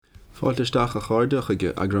Fáilteach a cháirde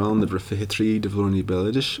chuige agrán na bhfuil trí de bhlúnaí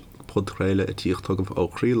Beilidis, podchréile a tíochtugam ó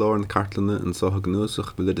chrí lár an cartlanna and socha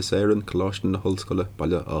gnúsach Beilidis éireann Coláiste na Hallscoile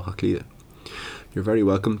Baile Átha Cliath. You're very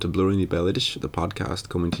welcome to Blúnaí Beilidis, the podcast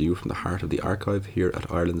coming to you from the heart of the archive here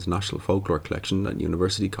at Ireland's National Folklore Collection at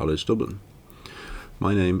University College Dublin.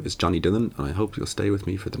 My name is Johnny Dillon, and I hope you'll stay with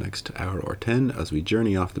me for the next hour or 10 as we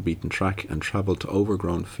journey off the beaten track and travel to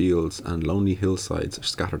overgrown fields and lonely hillsides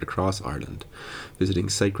scattered across Ireland, visiting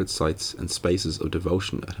sacred sites and spaces of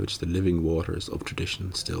devotion at which the living waters of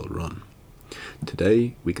tradition still run.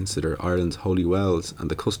 Today, we consider Ireland's holy wells and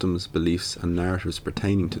the customs, beliefs and narratives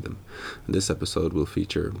pertaining to them, and this episode will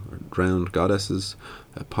feature drowned goddesses,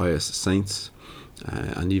 pious saints,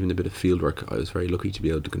 and even a bit of fieldwork I was very lucky to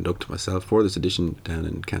be able to conduct myself for this edition down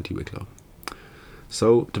in County Wicklow.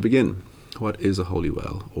 So, to begin, what is a holy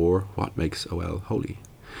well, or what makes a well holy?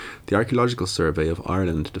 The Archaeological Survey of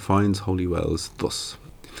Ireland defines holy wells thus: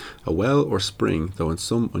 a well or spring, though in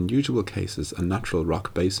some unusual cases a natural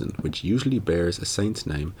rock basin, which usually bears a saint's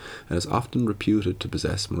name and is often reputed to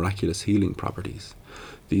possess miraculous healing properties.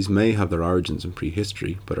 These may have their origins in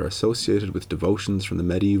prehistory, but are associated with devotions from the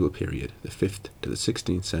medieval period, the 5th to the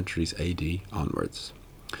 16th centuries AD onwards.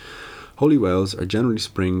 Holy wells are generally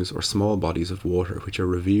springs or small bodies of water which are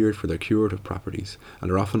revered for their curative properties and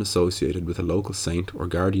are often associated with a local saint or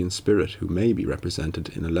guardian spirit who may be represented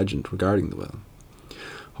in a legend regarding the well.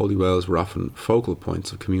 Holy wells were often focal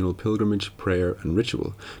points of communal pilgrimage, prayer and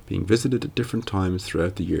ritual, being visited at different times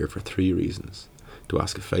throughout the year for three reasons: to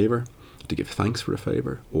ask a favour, to give thanks for a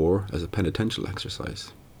favour, or as a penitential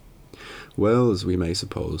exercise. Wells, we may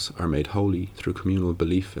suppose, are made holy through communal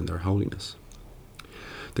belief in their holiness.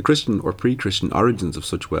 The Christian or pre-Christian origins of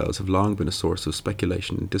such wells have long been a source of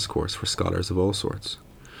speculation and discourse for scholars of all sorts.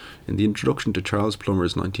 In the introduction to Charles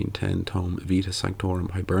Plummer's 1910 tome Vita Sanctorum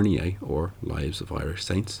Hiberniae, or Lives of Irish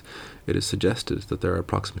Saints, it is suggested that there are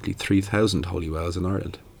approximately 3,000 holy wells in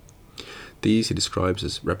Ireland. These he describes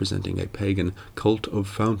as representing a pagan cult of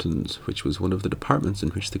fountains, which was one of the departments in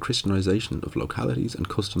which the Christianization of localities and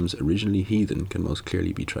customs originally heathen can most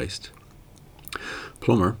clearly be traced.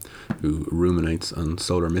 Plummer, who ruminates on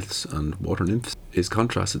solar myths and water nymphs, is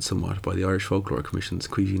contrasted somewhat by the Irish Folklore Commission's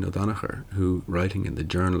Cuisin O'Donoghue, who, writing in the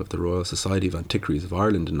Journal of the Royal Society of Antiquaries of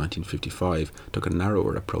Ireland in 1955, took a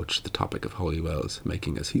narrower approach to the topic of holy wells,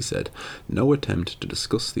 making, as he said, no attempt to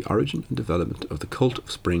discuss the origin and development of the cult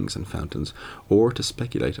of springs and fountains, or to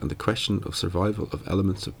speculate on the question of survival of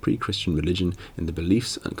elements of pre-Christian religion in the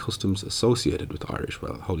beliefs and customs associated with Irish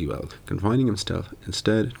holy wells, confining himself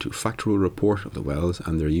instead to factual report of the wells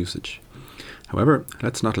and their usage. However,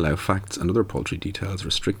 let's not allow facts and other paltry details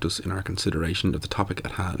restrict us in our consideration of the topic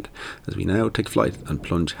at hand, as we now take flight and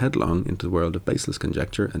plunge headlong into the world of baseless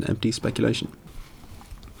conjecture and empty speculation.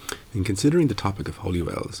 In considering the topic of holy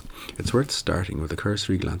wells, it's worth starting with a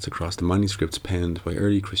cursory glance across the manuscripts penned by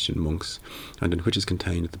early Christian monks, and in which is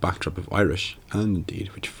contained the backdrop of Irish, and indeed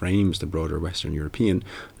which frames the broader Western European,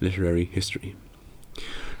 literary history.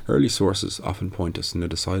 Early sources often point us in a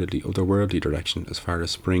decidedly otherworldly direction as far as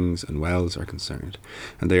springs and wells are concerned,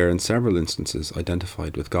 and they are in several instances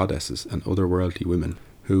identified with goddesses and otherworldly women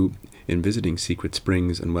who, in visiting secret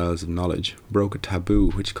springs and wells of knowledge, broke a taboo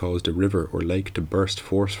which caused a river or lake to burst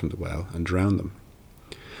forth from the well and drown them.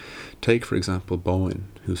 Take, for example, Boyne,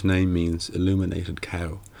 whose name means illuminated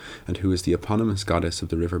cow, and who is the eponymous goddess of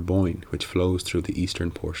the river Boyne, which flows through the eastern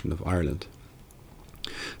portion of Ireland.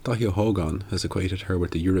 Dáithí Ógáin has equated her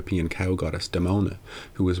with the European cow goddess Damona,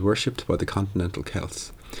 who was worshipped by the continental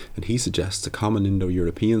Celts, and he suggests a common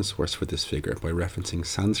Indo-European source for this figure by referencing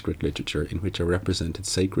Sanskrit literature in which are represented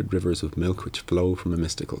sacred rivers of milk which flow from a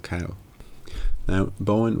mystical cow. Now,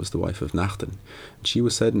 Bowen was the wife of Nachten, and she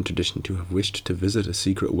was said in tradition to have wished to visit a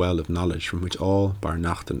secret well of knowledge from which all, bar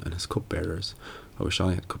Nachten and his cupbearers, I wish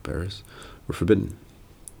I had cupbearers, were forbidden.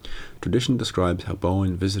 Tradition describes how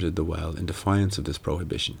Bowen visited the well in defiance of this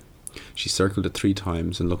prohibition. She circled it 3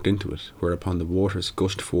 times and looked into it, whereupon the waters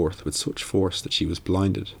gushed forth with such force that she was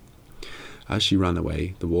blinded. As she ran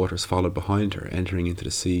away, the waters followed behind her, entering into the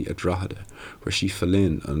sea at Drogheda, where she fell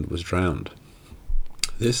in and was drowned.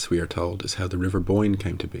 This, we are told, is how the River Boyne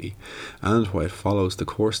came to be, and why it follows the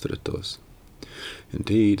course that it does.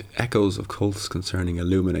 Indeed, echoes of cults concerning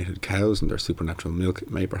illuminated cows and their supernatural milk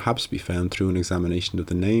may perhaps be found through an examination of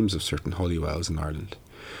the names of certain holy wells in Ireland.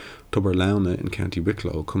 Tubber Leona in County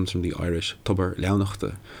Wicklow comes from the Irish Tubber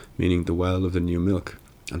Leonachta, meaning the well of the new milk,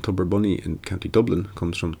 and Tubber Bunny in County Dublin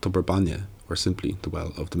comes from Tubber Banya, or simply the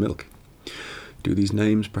well of the milk. Do these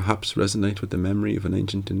names perhaps resonate with the memory of an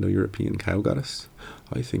ancient Indo-European cow goddess?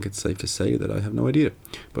 I think it's safe to say that I have no idea,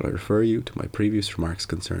 but I refer you to my previous remarks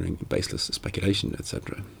concerning baseless speculation,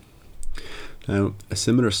 etc. Now, a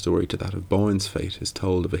similar story to that of Bowen's fate is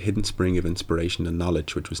told of a hidden spring of inspiration and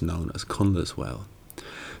knowledge which was known as Cunla's Well.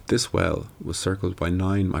 This well was circled by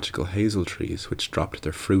 9 magical hazel trees which dropped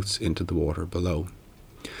their fruits into the water below.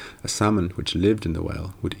 A salmon which lived in the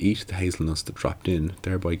well would eat the hazelnuts that dropped in,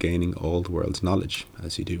 thereby gaining all the world's knowledge,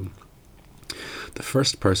 as you do. The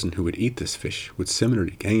first person who would eat this fish would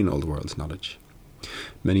similarly gain all the world's knowledge.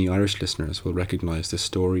 Many Irish listeners will recognise this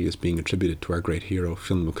story as being attributed to our great hero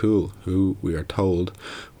Fionn McCool, who, we are told,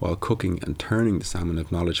 while cooking and turning the salmon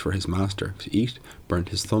of knowledge for his master to eat, burnt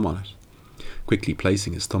his thumb on it. Quickly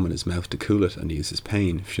placing his thumb in his mouth to cool it and ease his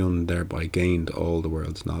pain, Fionn thereby gained all the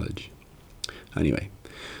world's knowledge. Anyway,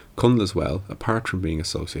 Cunla's Well, apart from being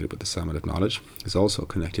associated with the salmon of knowledge, is also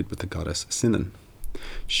connected with the goddess Sinan.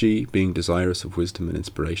 She, being desirous of wisdom and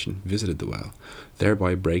inspiration, visited the well,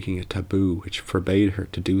 thereby breaking a taboo which forbade her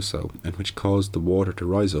to do so and which caused the water to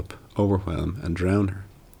rise up, overwhelm and drown her.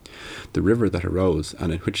 The river that arose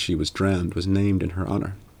and in which she was drowned was named in her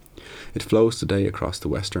honour. It flows today across the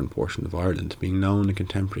western portion of Ireland, being known in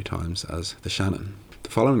contemporary times as the Shannon. The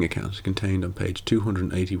following account, contained on page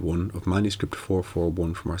 281 of manuscript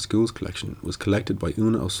 441 from our schools collection, was collected by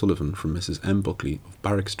Una O'Sullivan from Mrs. M. Buckley of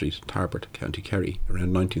Barrack Street, Tarbert, County Kerry,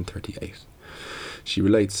 around 1938. She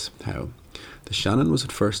relates how the Shannon was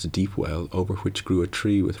at first a deep well over which grew a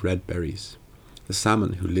tree with red berries. The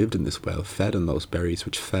salmon who lived in this well fed on those berries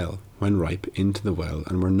which fell, when ripe, into the well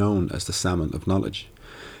and were known as the salmon of knowledge.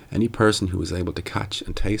 Any person who was able to catch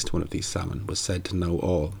and taste one of these salmon was said to know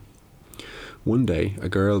all. One day, a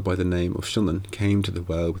girl by the name of Shunnan came to the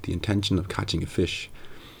well with the intention of catching a fish.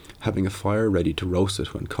 Having a fire ready to roast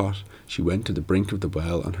it when caught, she went to the brink of the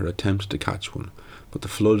well on her attempt to catch one, but the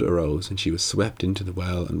flood arose and she was swept into the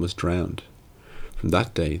well and was drowned. From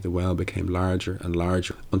that day, the well became larger and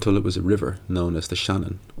larger until it was a river known as the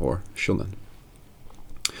Shannon, or Shunnan.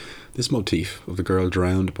 This motif of the girl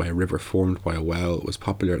drowned by a river formed by a well was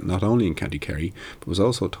popular not only in County Kerry, but was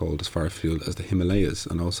also told as far afield as the Himalayas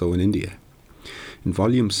and also in India. In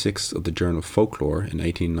Volume 6 of the Journal Folklore in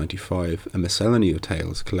 1895, a miscellany of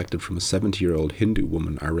tales collected from a 70-year-old Hindu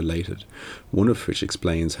woman are related, one of which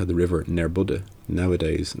explains how the river Nerbudda,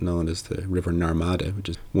 nowadays known as the river Narmada, which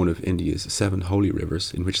is one of India's 7 holy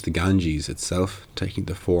rivers, in which the Ganges itself, taking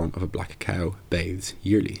the form of a black cow, bathes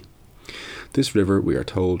yearly. This river, we are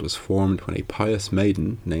told, was formed when a pious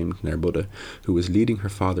maiden named Nerbudda, who was leading her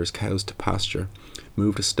father's cows to pasture,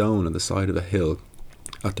 moved a stone on the side of a hill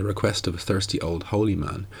at the request of a thirsty old holy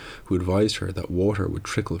man, who advised her that water would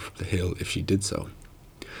trickle from the hill if she did so.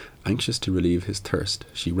 Anxious to relieve his thirst,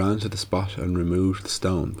 she ran to the spot and removed the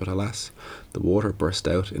stone, but alas, the water burst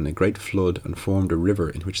out in a great flood and formed a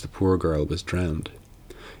river in which the poor girl was drowned.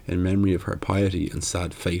 In memory of her piety and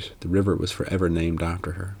sad fate, the river was forever named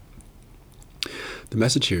after her. The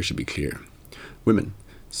message here should be clear. Women,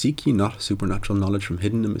 seek ye not supernatural knowledge from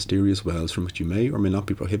hidden and mysterious wells from which you may or may not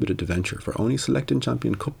be prohibited to venture, for only select and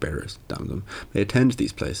champion cupbearers, damn them, may attend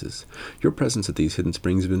these places. Your presence at these hidden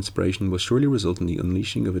springs of inspiration will surely result in the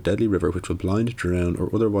unleashing of a deadly river which will blind, drown, or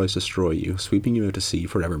otherwise destroy you, sweeping you out to sea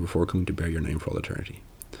forever before coming to bear your name for all eternity.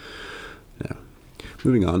 Now,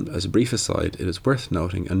 moving on, as a brief aside, it is worth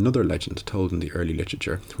noting another legend told in the early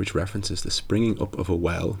literature, which references the springing up of a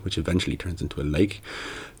well, which eventually turns into a lake,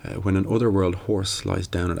 when an otherworld horse lies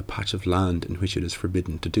down on a patch of land in which it is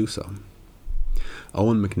forbidden to do so.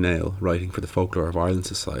 Owen MacNeill, writing for the Folklore of Ireland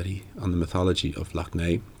Society on the mythology of Lough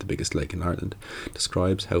Neagh, the biggest lake in Ireland,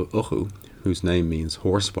 describes how Uchu, whose name means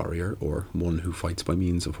horse warrior, or one who fights by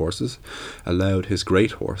means of horses, allowed his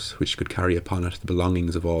great horse, which could carry upon it the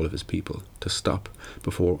belongings of all of his people, to stop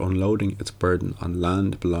before unloading its burden on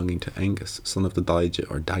land belonging to Angus, son of the Daige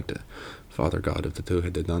or Dagda, father god of the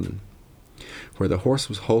Tuatha De Danann. Where the horse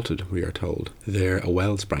was halted, we are told, there a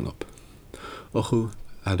well sprang up. Uchu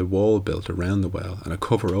had a wall built around the well and a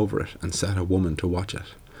cover over it, and set a woman to watch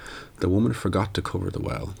it. The woman forgot to cover the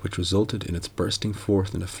well, which resulted in its bursting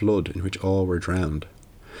forth in a flood in which all were drowned.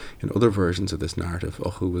 In other versions of this narrative,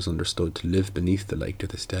 Uchu was understood to live beneath the lake to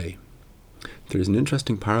this day. There is an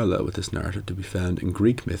interesting parallel with this narrative to be found in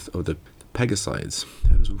Greek myth of the Pegasides.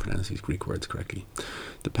 How does one pronounce these Greek words correctly?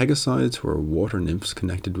 The Pegasides were water nymphs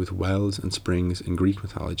connected with wells and springs in Greek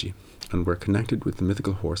mythology, and were connected with the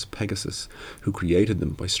mythical horse Pegasus, who created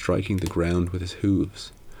them by striking the ground with his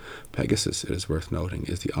hooves. Pegasus, it is worth noting,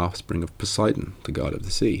 is the offspring of Poseidon, the god of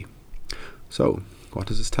the sea. So, what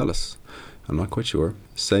does this tell us? I'm not quite sure,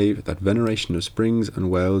 save that veneration of springs and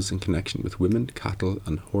wells in connection with women, cattle,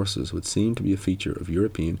 and horses would seem to be a feature of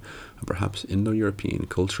European and perhaps Indo-European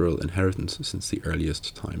cultural inheritance since the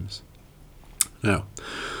earliest times. Now,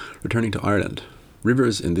 returning to Ireland,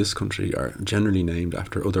 Rivers in this country are generally named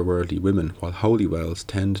after otherworldly women, while holy wells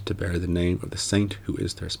tend to bear the name of the saint who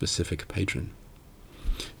is their specific patron.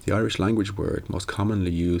 The Irish language word most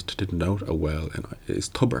commonly used to denote a well is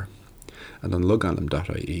tubber, and on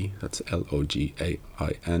loganum.ie, that's logainm.ie,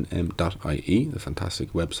 the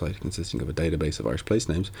fantastic website consisting of a database of Irish place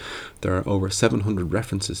names, there are over 700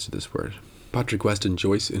 references to this word. Patrick Weston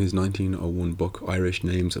Joyce, in his 1901 book Irish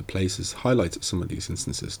Names of Places, highlights some of these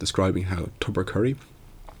instances, describing how Tubbercurry,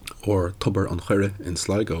 or Tubber on Churre in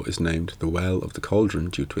Sligo, is named the Well of the Cauldron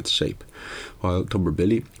due to its shape, while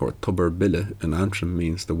Tubberbilly or Tubberbille in Antrim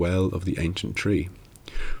means the Well of the Ancient Tree.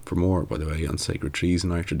 For more, by the way, on sacred trees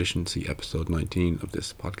in Irish tradition, see episode 19 of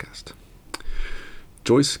this podcast.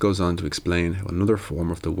 Joyce goes on to explain how another form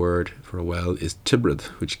of the word for a well is Tibrid,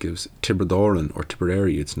 which gives Tibridoran or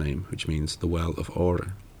Tipperary its name, which means the Well of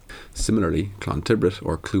Order. Similarly, Clontibrit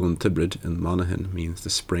or Cluan Tibrid in Monaghan means the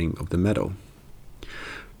Spring of the Meadow.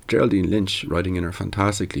 Geraldine Lynch, writing in her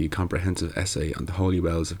fantastically comprehensive essay on the holy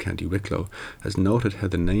wells of County Wicklow, has noted how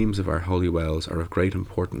the names of our holy wells are of great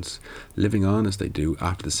importance, living on as they do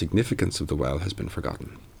after the significance of the well has been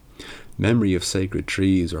forgotten. Memory of sacred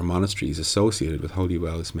trees or monasteries associated with holy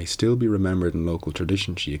wells may still be remembered in local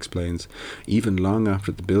tradition, she explains, even long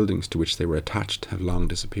after the buildings to which they were attached have long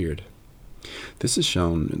disappeared. This is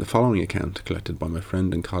shown in the following account collected by my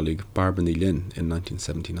friend and colleague Barbara Ní Lynn in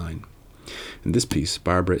 1979. In this piece,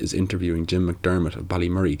 Barbara is interviewing Jim McDermott of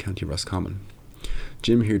Ballymurray, County Roscommon.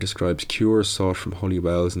 Jim here describes cures sought from holy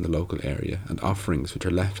wells in the local area and offerings which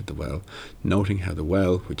are left at the well, noting how the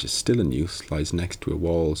well, which is still in use, lies next to the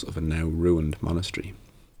walls of a now ruined monastery.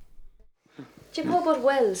 Jim, how about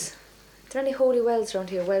wells? Are there any holy wells around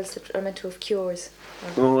here, wells that are meant to have cures?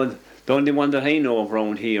 Oh, the only one that I know of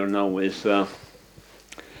around here now is the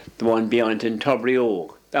one beyond in Turbary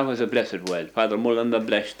Oak. That was a blessed well. Father Mullen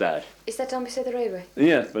blessed that. Is that down beside the railway?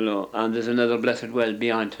 Yes, below. And there's another blessed well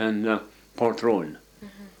beyond in Porthrone,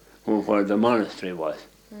 where the monastery was,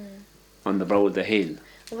 on the brow of the hill.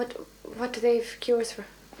 What do they have cures for?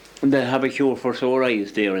 And they have a cure for sore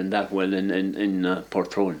eyes there in that well in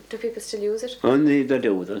Porthrone. Do people still use it? And they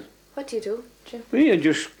do that. What do you do, Jim? Well, you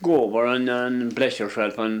just go over and bless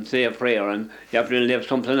yourself and say a prayer, and you have to leave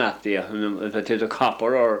something after you. And if it is a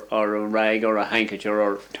copper or a rag or a handkerchief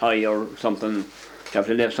or tie or something, you have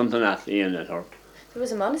to leave something after you in it. Or there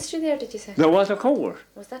was a monastery there, did you say? there was a court.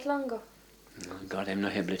 Was that long ago? Oh, God, I'm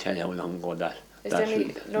not able to tell you how long ago that. Is there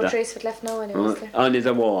no trace of it left now anyway, is there? Only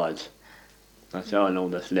the walls. That's all I know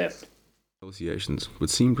that's left. Associations would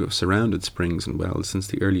seem to have surrounded springs and wells since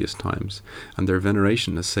the earliest times, and their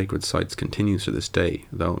veneration as sacred sites continues to this day,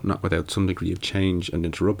 though not without some degree of change and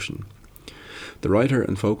interruption. The writer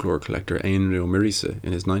and folklore collector Aon O'Mearise,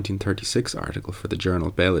 in his 1936 article for the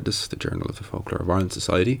journal Beilidis, the Journal of the Folklore of Ireland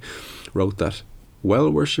Society, wrote that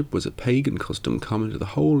well worship was a pagan custom common to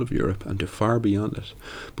the whole of Europe and to far beyond it,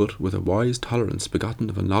 but with a wise tolerance begotten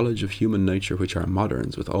of a knowledge of human nature which our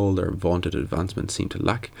moderns, with all their vaunted advancement, seem to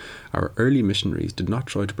lack. Our early missionaries did not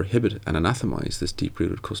try to prohibit and anathemize this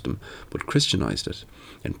deep-rooted custom, but Christianized it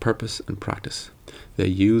in purpose and practice. They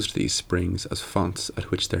used these springs as fonts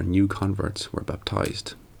at which their new converts were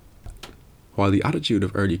baptized. While the attitude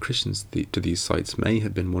of early Christians to these sites may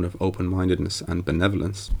have been one of open-mindedness and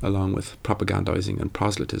benevolence, along with propagandizing and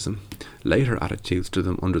proselytism, later attitudes to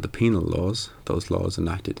them under the penal laws, those laws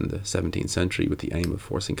enacted in the 17th century with the aim of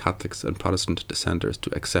forcing Catholics and Protestant dissenters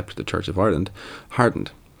to accept the Church of Ireland,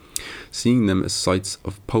 hardened, seeing them as sites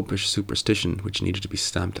of popish superstition which needed to be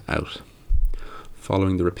stamped out.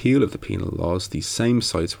 Following the repeal of the penal laws, these same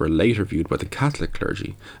sites were later viewed by the Catholic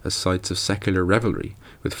clergy as sites of secular revelry,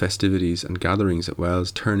 with festivities and gatherings at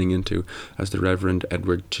wells turning into, as the Reverend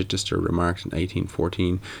Edward Chichester remarked in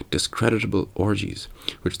 1814, discreditable orgies,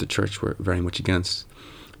 which the Church were very much against,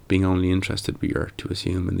 being only interested, we are to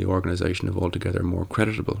assume, in the organisation of altogether more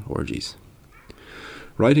creditable orgies.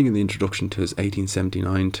 Writing in the introduction to his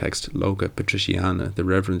 1879 text Loca Patriciana, the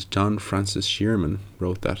Reverend John Francis Shearman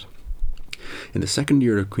wrote that in the second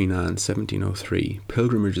year of Queen Anne, 1703,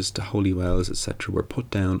 pilgrimages to holy wells, etc., were put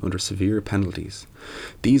down under severe penalties.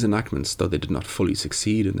 These enactments, though they did not fully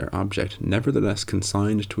succeed in their object, nevertheless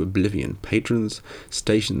consigned to oblivion patrons,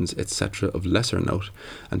 stations, etc., of lesser note,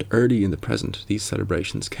 and early in the present these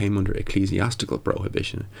celebrations came under ecclesiastical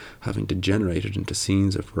prohibition, having degenerated into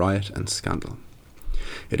scenes of riot and scandal.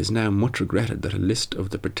 It is now much regretted that a list of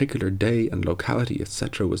the particular day and locality,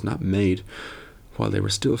 etc., was not made while they were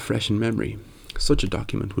still fresh in memory. Such a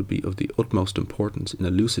document would be of the utmost importance in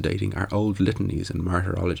elucidating our old litanies and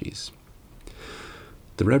martyrologies.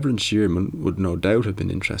 The Reverend Shearman would no doubt have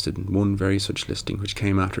been interested in one very such listing which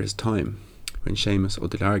came after his time. when Seamus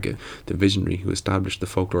O'Delarge, the visionary who established the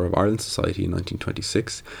Folklore of Ireland Society in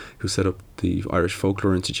 1926, who set up the Irish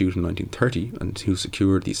Folklore Institute in 1930, and who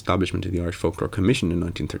secured the establishment of the Irish Folklore Commission in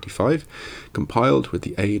 1935, compiled with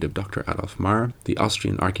the aid of Dr. Adolf Marr, the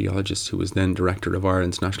Austrian archaeologist who was then director of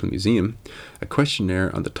Ireland's National Museum, a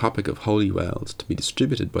questionnaire on the topic of holy wells to be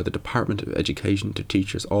distributed by the Department of Education to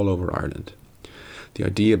teachers all over Ireland. The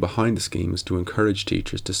idea behind the scheme is to encourage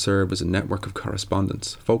teachers to serve as a network of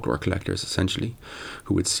correspondents, folklore collectors essentially,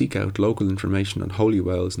 who would seek out local information on holy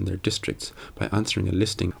wells in their districts by answering a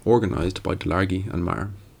listing organised by Delargy and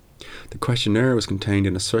Marr. The questionnaire was contained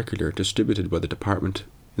in a circular distributed by the department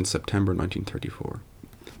in September 1934.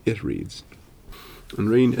 It reads: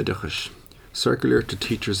 Anreen Idichish, Circular to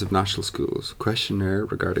Teachers of National Schools, Questionnaire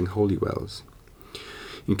regarding Holy Wells.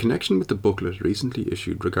 In connection with the booklet recently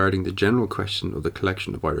issued regarding the general question of the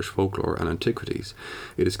collection of Irish folklore and antiquities,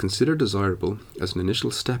 it is considered desirable, as an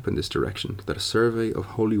initial step in this direction, that a survey of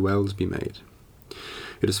holy wells be made.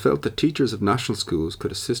 It is felt that teachers of national schools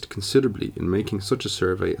could assist considerably in making such a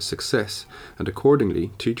survey a success, and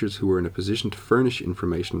accordingly, teachers who are in a position to furnish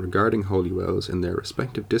information regarding holy wells in their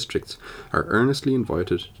respective districts are earnestly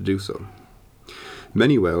invited to do so.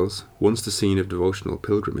 Many wells, once the scene of devotional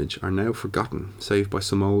pilgrimage, are now forgotten, save by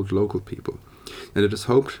some old local people, and it is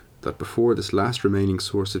hoped that before this last remaining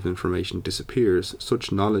source of information disappears,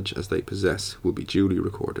 such knowledge as they possess will be duly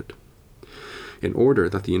recorded. In order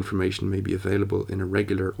that the information may be available in a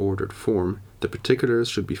regular ordered form, the particulars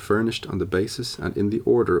should be furnished on the basis and in the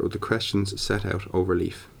order of the questions set out over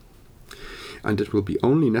leaf. And it will be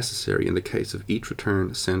only necessary in the case of each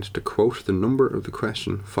return sent to quote the number of the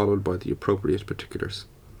question followed by the appropriate particulars.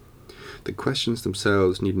 The questions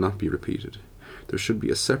themselves need not be repeated. There should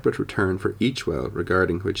be a separate return for each well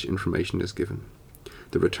regarding which information is given.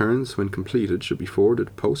 The returns, when completed, should be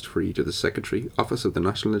forwarded post free to the Secretary, Office of the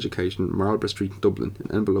National Education, Marlborough Street, Dublin,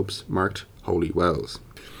 in envelopes marked Holy Wells.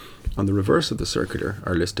 On the reverse of the circular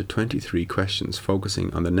are listed 23 questions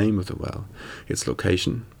focusing on the name of the well, its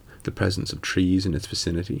location, the presence of trees in its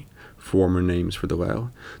vicinity, former names for the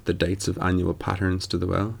well, the dates of annual patterns to the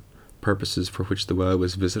well, purposes for which the well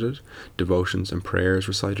was visited, devotions and prayers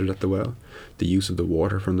recited at the well, the use of the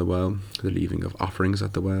water from the well, the leaving of offerings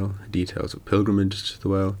at the well, details of pilgrimage to the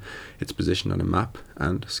well, its position on a map,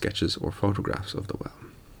 and sketches or photographs of the well.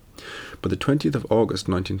 By the 20th of August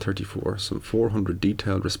 1934, some 400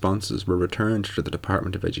 detailed responses were returned to the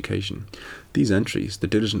Department of Education. These entries, the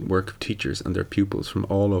diligent work of teachers and their pupils from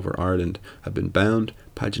all over Ireland, have been bound,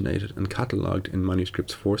 paginated and catalogued in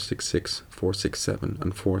manuscripts 466, 467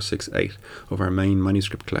 and 468 of our main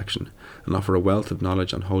manuscript collection, and offer a wealth of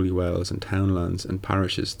knowledge on holy wells and townlands and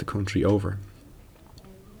parishes the country over.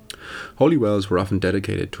 Holy wells were often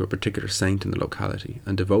dedicated to a particular saint in the locality,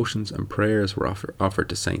 and devotions and prayers were offered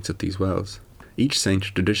to saints at these wells. Each saint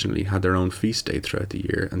traditionally had their own feast day throughout the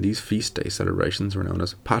year, and these feast day celebrations were known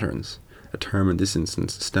as paterns, a term in this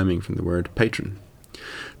instance stemming from the word patron.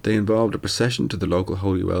 They involved a procession to the local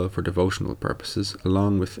holy well for devotional purposes,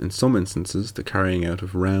 along with, in some instances, the carrying out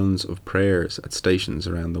of rounds of prayers at stations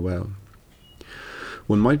around the well.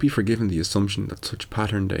 One might be forgiven the assumption that such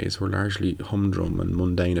pattern days were largely humdrum and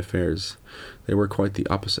mundane affairs. They were quite the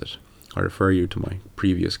opposite. I refer you to my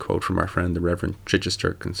previous quote from our friend the Reverend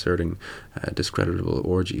Chichester concerning discreditable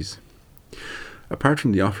orgies. Apart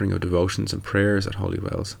from the offering of devotions and prayers at holy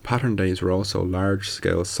wells, pattern days were also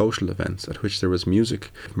large-scale social events at which there was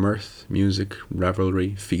music, mirth,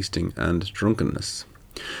 revelry, feasting and drunkenness.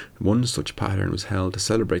 One such pattern was held to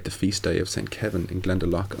celebrate the feast day of St. Kevin in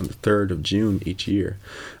Glendalough on the 3rd of June each year,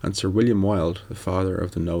 and Sir William Wilde, the father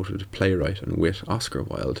of the noted playwright and wit Oscar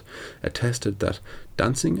Wilde, attested that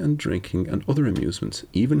dancing and drinking and other amusements,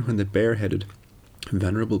 even when the bareheaded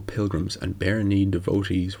venerable pilgrims and bare-kneed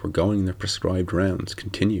devotees were going their prescribed rounds,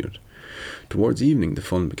 continued. Towards evening the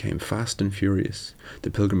fun became fast and furious.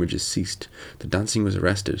 The pilgrimages ceased, the dancing was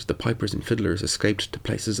arrested, the pipers and fiddlers escaped to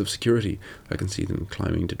places of security. I can see them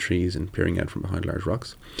climbing to trees and peering out from behind large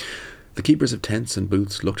rocks. The keepers of tents and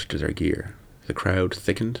booths looked to their gear. The crowd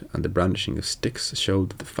thickened, and the brandishing of sticks showed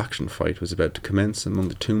that the faction fight was about to commence among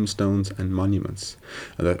the tombstones and monuments,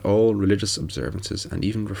 and that all religious observances and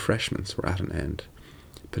even refreshments were at an end.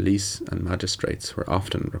 Police and magistrates were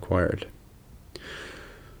often required.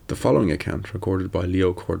 The following account, recorded by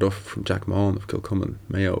Leo Corduff from Jack Mahon of Kilcummin,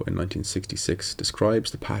 Mayo in 1966,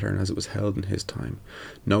 describes the pattern as it was held in his time,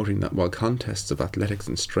 noting that while contests of athletics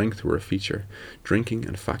and strength were a feature, drinking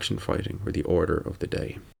and faction fighting were the order of the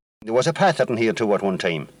day. There was a pattern here too at one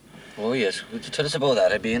time. Oh yes, would you tell us about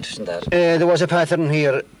that? I'd be interested in that. There was a pattern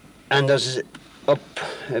here, and there's up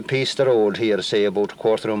a piece of the road here, say about a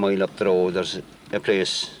quarter of a mile up the road, there's a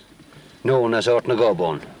place known as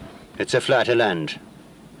Ortnagobon. It's a flat of land.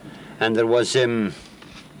 And there was,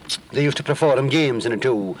 they used to perform games in it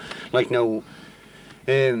too, like now,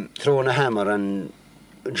 throwing a hammer and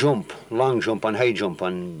jump, long jump and high jump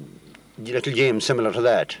and little games similar to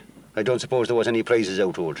that. I don't suppose there was any prizes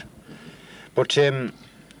out of it. But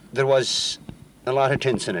there was a lot of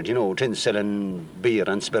tents in it, you know, tents selling beer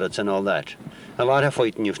and spirits and all that. A lot of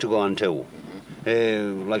fighting used to go on too.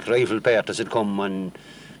 Like rival parties would come and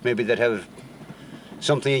maybe they'd have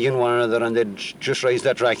something against one another and they'd just raise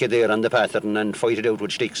that racket there on the pattern and fight it out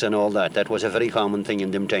with sticks and all that. That was a very common thing in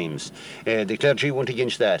them times. The clergy went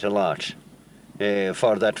against that a lot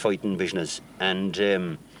for that fighting business,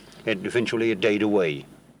 and eventually it died away.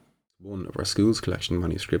 One of our school's collection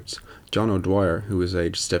manuscripts, John O'Dwyer, who was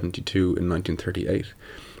aged 72 in 1938,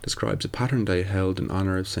 describes a pattern day held in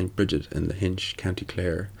honour of St. Bridget in the Hinch, County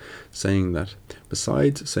Clare, saying that,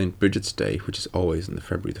 besides St. Bridget's Day, which is always on the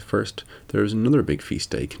February the 1st, there is another big feast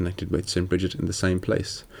day connected with St. Bridget in the same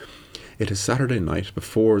place. It is Saturday night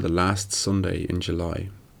before the last Sunday in July.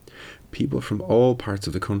 People from all parts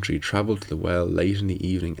of the country travel to the well late in the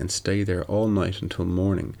evening and stay there all night until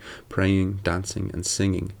morning, praying, dancing and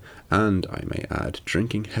singing, and, I may add,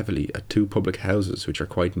 drinking heavily at 2 public houses which are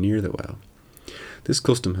quite near the well. This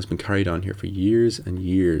custom has been carried on here for years and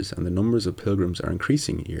years, and the numbers of pilgrims are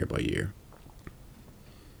increasing year by year.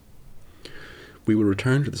 We will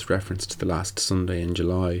return to this reference to the last Sunday in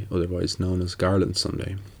July, otherwise known as Garland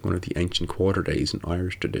Sunday, one of the ancient quarter days in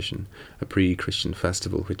Irish tradition, a pre-Christian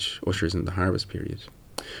festival which ushers in the harvest period.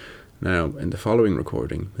 Now, in the following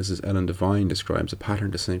recording, Mrs. Ellen Devine describes a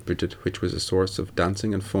pattern to St. Bridget which was a source of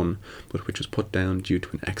dancing and fun, but which was put down due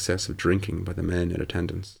to an excess of drinking by the men in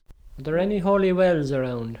attendance. Are there any holy wells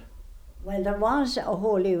around? Well, there was a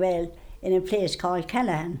holy well in a place called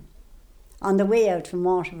Callahan, on the way out from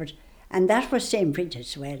Waterford, and that was St.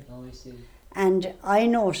 Bridget's Well. Oh, I see. And I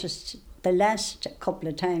noticed the last couple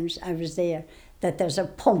of times I was there that there's a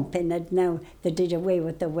pump in it now that did away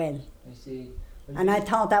with the well. I see. And I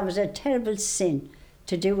thought that was a terrible sin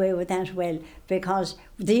to do away with that well, because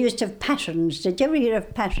they used to have patterns. Did you ever hear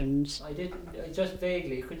of patterns? I did, just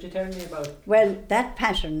vaguely. Could you tell me about? Well, that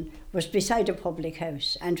pattern was beside a public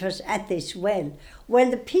house and it was at this well.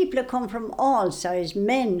 Well, the people had come from all sides,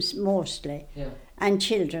 men mostly, and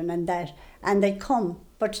children and that, and they come.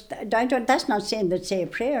 But that's not saying they'd say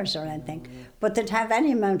prayers or anything, but they'd have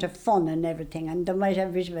any amount of fun and everything, and they might have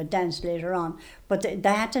a bit of a dance later on. But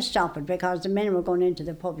they had to stop it because the men were going into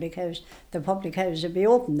the public house. The public house would be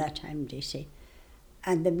open that time, do you see?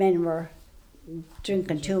 And the men were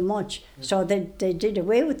drinking too much. So they did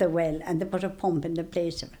away with the well and they put a pump in the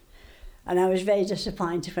place of it. And I was very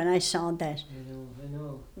disappointed when I saw that. I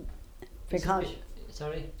know.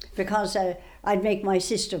 Because I'd make my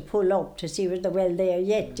sister pull up to see was the well there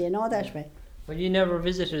yet, you know that way. Well, you never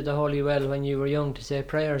visited the Holy Well when you were young to say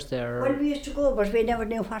prayers there? Or? Well, we used to go, but we never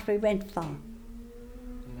knew what we went for.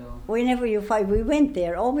 No. We never knew why we went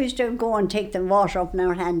there. Always to go and take the water up in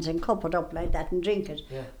our hands and cup it up like that and drink it.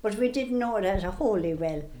 Yeah. But we didn't know it as a holy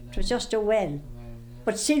well. It was just a well.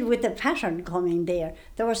 But still, with the pattern coming there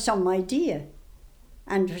was some idea.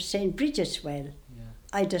 And St. Bridget's Well,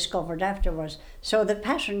 I discovered afterwards. So the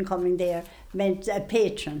pattern coming there meant a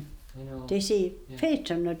patron. Do you see?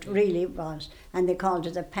 Patron it really was. And they called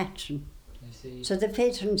it a patron. I see. So the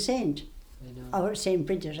patron saint, or St.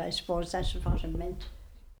 Bridget, I suppose that's what it meant.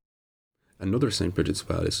 Another St. Bridget's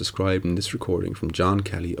Well is described in this recording from John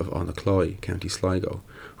Kelly of Onacloy, County Sligo,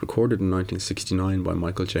 recorded in 1969 by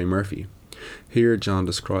Michael J. Murphy. Here John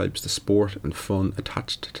describes the sport and fun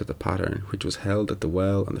attached to the pattern, which was held at the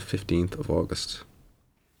well on the 15th of August.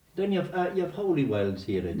 Then you have holy wells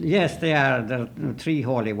here. Yes, they are. There are 3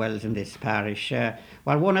 holy wells in this parish.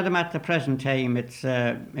 Well, one of them at the present time,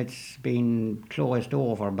 it's been closed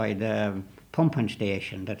over by the pumping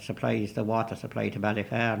station that supplies the water supply to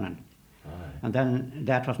Ballyfernan. And then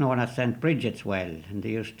that was known as St. Bridget's Well. And they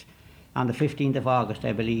used, on the 15th of August,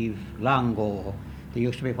 I believe, long ago, there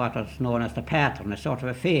used to be what was known as the pattern, a sort of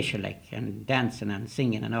a facial like, and dancing and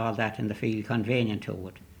singing and all that in the field convenient to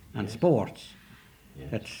it, and sports.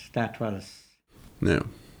 That was... Now,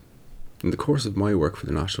 in the course of my work for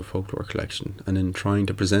the National Folklore Collection, and in trying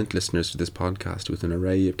to present listeners to this podcast with an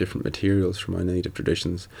array of different materials from my native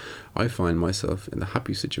traditions, I find myself in the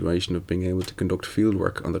happy situation of being able to conduct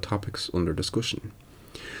fieldwork on the topics under discussion.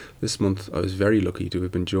 This month I was very lucky to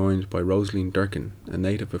have been joined by Rosaleen Durkin, a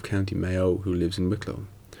native of County Mayo who lives in Wicklow.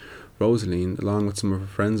 Rosaleen, along with some of her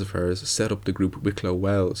friends of hers, set up the group Wicklow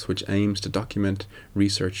Wells, which aims to document,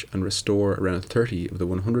 research and restore around 30 of the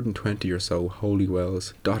 120 or so holy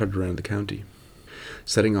wells dotted around the county.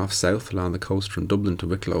 Setting off south along the coast from Dublin to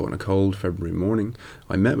Wicklow on a cold February morning,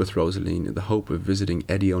 I met with Rosaleen in the hope of visiting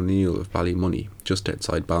Eddie O'Neill of Ballymoney, just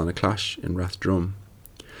outside Ballinaclash in Rathdrum.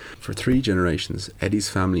 For 3 generations, Eddie's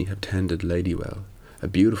family have tended Ladywell, a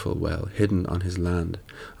beautiful well hidden on his land,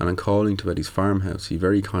 and on calling to Eddie's farmhouse he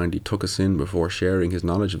very kindly took us in before sharing his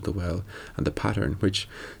knowledge of the well and the pattern which,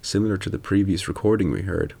 similar to the previous recording we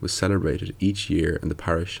heard, was celebrated each year in the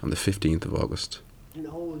parish on the 15th of August.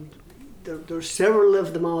 There's several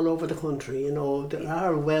of them all over the country, there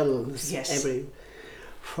are wells. Yes.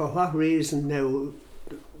 For what reason now,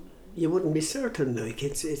 you wouldn't be certain,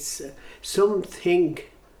 it's some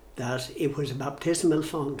think that it was a baptismal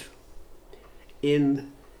font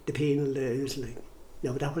in the penal days,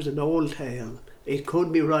 Now that was an old tale. It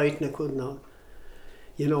could be right and it could not.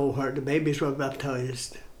 Where the babies were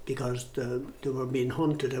baptised because they were being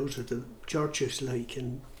hunted out of the churches,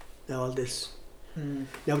 and all this.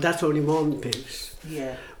 Now that's only one piece.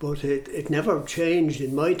 Yeah. But it never changed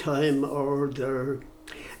in my time, or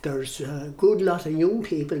there's a good lot of young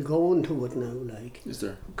people going to it now, Is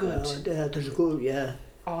there? Good. There's a good, yeah.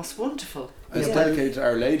 Oh, it's wonderful. It's dedicated to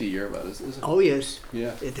Our Lady, your well, is it? Oh yes.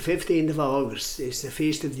 Yeah. The 15th of August is the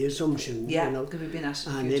Feast of the Assumption. Yeah, we've been at it.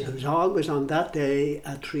 And it was always on that day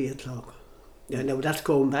at 3 o'clock. Yeah, now that's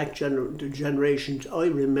going back the generations. I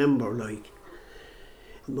remember,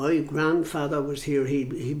 my grandfather was here. He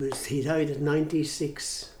died at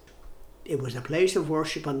 96. It was a place of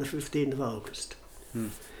worship on the 15th of August.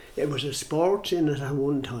 It was a sports in it at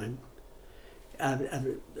one time.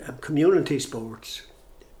 A community sports.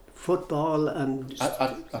 Football and...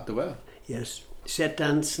 At the well? Yes. Set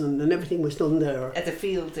dancing and everything was done there. At the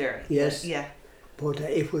field there? Yes. Yeah. But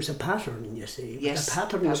it was a pattern, you see. Yes. The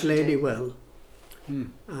pattern of Ladywell.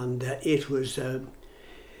 And it was... it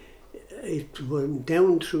went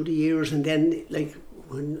down through the years, and then,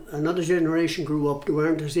 when another generation grew up, they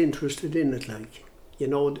weren't as interested in it,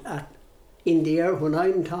 in the air, when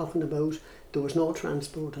I'm talking about, there was no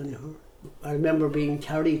transport anywhere. I remember being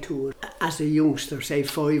carried to it as a youngster, say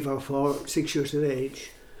 5 or 6 years of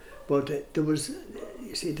age. But there was,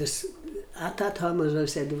 you see, this at that time, as I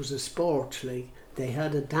said, there was a sport. They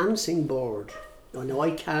had a dancing board. Now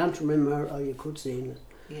I can't remember how you could see it.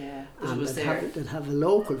 Yeah, and they'd have a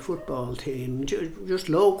local football team, just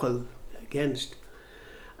local against.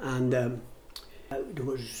 And there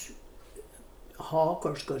was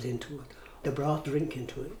hawkers got into it. They brought drink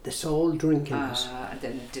into it. They sold drink in it. And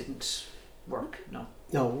then it didn't work. No.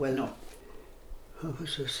 No. Well. No. What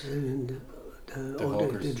was this?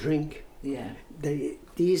 The drink. Yeah.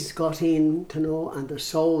 These got in and they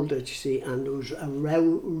sold it. You see, and there was a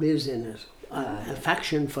row riz in it. A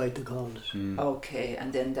faction fight, they called it. Okay,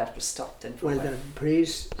 and then that was stopped then. Well, the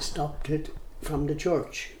priest stopped it from the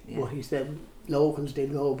church. Yeah. Well, he said locals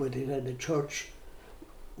did go, but he said the church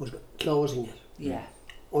was closing it. Yeah.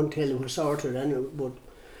 Until it was sorted anyway. But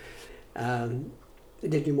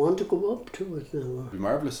did you want to go up to it now? It'd be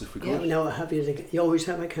marvellous if we could. Yeah, now you always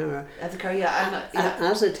have a car. Have a car, yeah.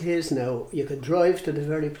 As it is now, you can drive to the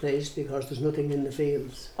very place because there's nothing in the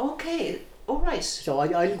fields. Okay. All right. So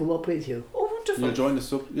I'll go up with you. Oh, wonderful. You'll join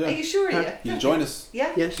us up, yeah. Are you sure? Yeah. You'll join us.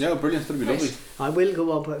 Yeah. Yes. Yeah, brilliant. That'll be lovely. I will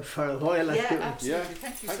go up for a while. Yeah, absolutely. Yeah.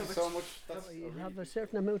 Thank you so much. You have a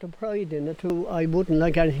certain amount of pride in it too. I wouldn't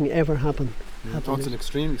like anything ever happen. It's an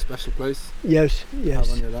extremely special place. Yes. To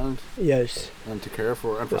have on your land. Yes. And to care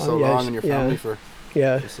for, and for so long, and your family for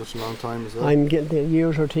such a long time as well. I'm getting the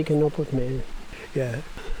years are ticking up with me. Yeah.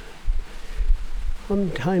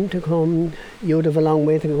 From time to come, you'd have a long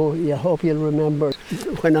way to go. You hope you'll remember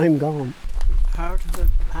when I'm gone. Part of the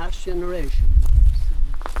past generation.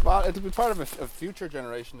 Well, it'll be part of a future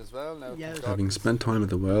generation as well now. Yes. Having spent time at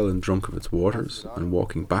the well and drunk of its waters, and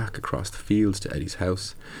walking back across the fields to Eddie's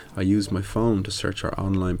house, I used my phone to search our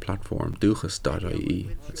online platform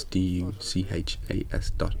duchas.ie, that's duchas.ie,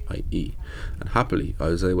 and happily I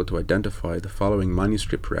was able to identify the following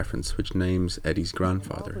manuscript reference which names Eddie's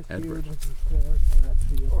grandfather, Edward.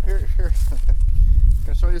 Oh, here. Can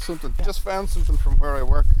I show you something? Just found something from where I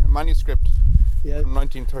work, a manuscript from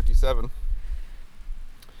 1937.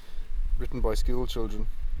 Written by school children,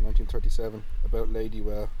 1937, about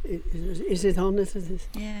Ladywell. Is it on it?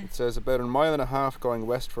 Yeah. It says, about a mile and a half going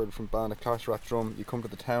westward from Ballinaclash Rathdrum, you come to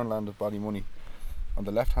the townland of Ballymoney. On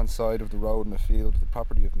the left-hand side of the road in a field, the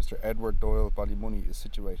property of Mr. Edward Doyle Ballymoney is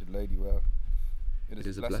situated Ladywell. It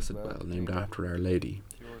is a blessed well named after Our Lady.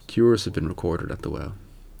 Cures have been recorded at the well.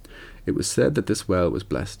 It was said that this well was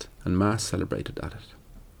blessed, and Mass celebrated at it.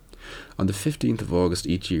 On the 15th of August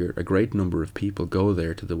each year, a great number of people go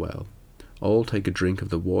there to the well. All take a drink of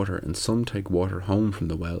the water, and some take water home from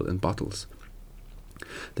the well in bottles.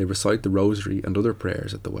 They recite the rosary and other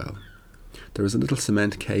prayers at the well. There is a little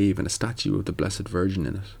cement cave and a statue of the Blessed Virgin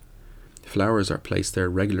in it. Flowers are placed there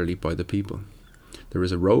regularly by the people. There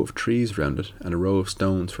is a row of trees round it and a row of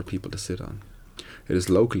stones for people to sit on. It is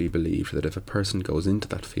locally believed that if a person goes into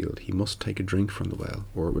that field, he must take a drink from the well,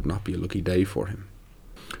 or it would not be a lucky day for him.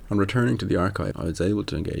 On returning to the archive, I was able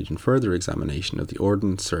to engage in further examination of the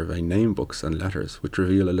Ordnance Survey name books and letters, which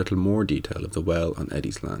reveal a little more detail of the well on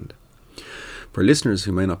Eddie's land. For listeners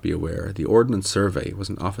who may not be aware, the Ordnance Survey was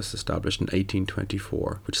an office established in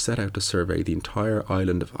 1824 which set out to survey the entire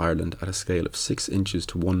island of Ireland at a scale of 6 inches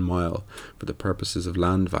to 1 mile for the purposes of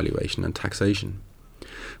land valuation and taxation.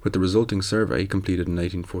 With the resulting survey completed in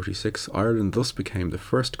 1846, Ireland thus became the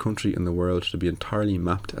first country in the world to be entirely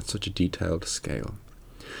mapped at such a detailed scale.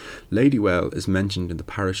 Ladywell is mentioned in the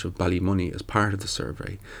parish of Ballymoney as part of the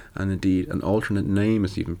survey, and indeed an alternate name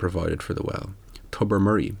is even provided for the well.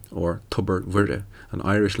 Tobermory, or Tobermurre, an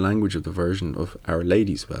Irish language of the version of Our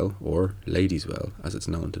Lady's Well, or Lady's Well, as it's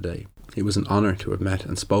known today. It was an honour to have met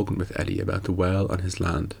and spoken with Eddie about the well on his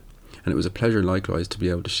land, and it was a pleasure likewise to be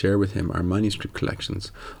able to share with him our manuscript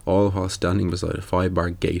collections, all while standing beside a 5-bar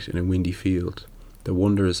gate in a windy field. The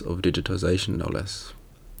wonders of digitisation, no less.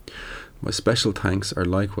 My special thanks are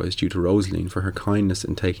likewise due to Rosaleen for her kindness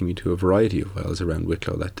in taking me to a variety of wells around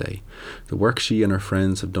Wicklow that day. The work she and her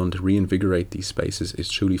friends have done to reinvigorate these spaces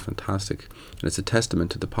is truly fantastic, and it's a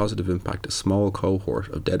testament to the positive impact a small cohort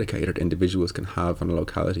of dedicated individuals can have on a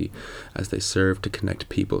locality as they serve to connect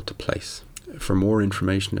people to place. For more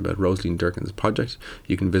information about Rosaleen Durkin's project,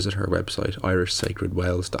 you can visit her website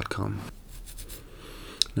irishsacredwells.com.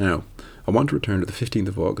 Now, I want to return to the 15th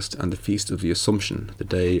of August and the Feast of the Assumption, the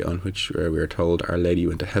day on which we are told Our Lady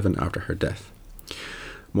went to heaven after her death.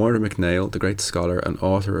 Moira McNeill, the great scholar and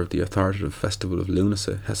author of the authoritative Festival of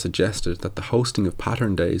Lunacy, has suggested that the hosting of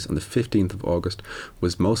Pattern Days on the 15th of August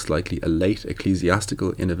was most likely a late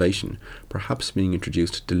ecclesiastical innovation, perhaps being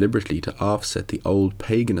introduced deliberately to offset the old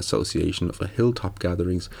pagan association of hilltop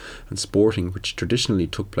gatherings and sporting which traditionally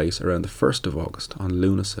took place around the 1st of August on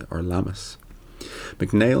Lunacy or Lammas.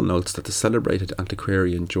 McNeill notes that the celebrated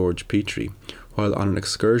antiquarian George Petrie, while on an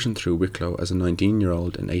excursion through Wicklow as a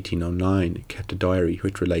 19-year-old in 1809, kept a diary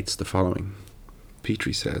which relates the following.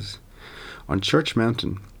 Petrie says, "On Church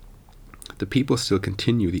Mountain, the people still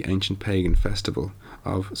continue the ancient pagan festival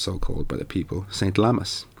of, so called by the people, St.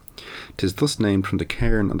 Lammas. 'Tis thus named from the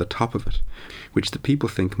cairn on the top of it, which the people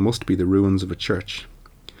think must be the ruins of a church.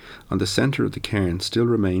 On the centre of the cairn still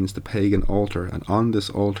remains the pagan altar, and on this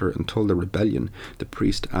altar until the rebellion the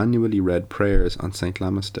priest annually read prayers on St.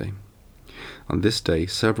 Lammas Day. On this day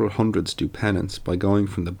several hundreds do penance by going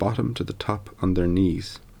from the bottom to the top on their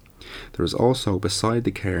knees. There is also beside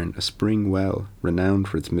the cairn a spring well, renowned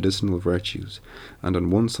for its medicinal virtues, and on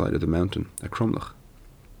one side of the mountain a crumlach."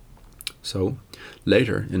 So,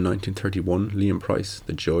 later in 1931, Liam Price,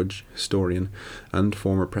 the judge, historian, and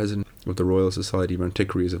former president of the Royal Society of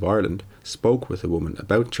Antiquaries of Ireland, spoke with a woman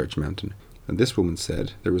about Church Mountain, and this woman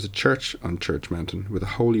said there was a church on Church Mountain with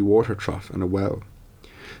a holy water trough and a well.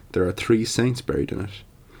 There are 3 saints buried in it.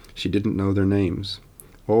 She didn't know their names.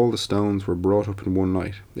 All the stones were brought up in one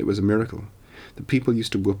night. It was a miracle. The people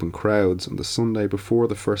used to go up in crowds on the Sunday before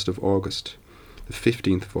the 1st of August. The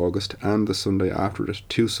 15th of August and the Sunday after it,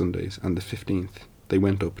 2 Sundays, and the 15th, they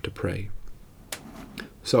went up to pray.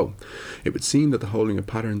 So, it would seem that the holding of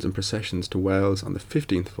patterns and processions to wells on the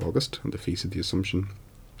 15th of August, on the Feast of the Assumption,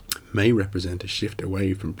 may represent a shift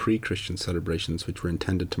away from pre-Christian celebrations which were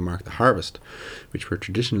intended to mark the harvest, which were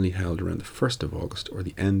traditionally held around the 1st of August or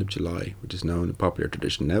the end of July, which is known in popular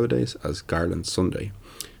tradition nowadays as Garland Sunday.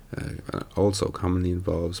 Also commonly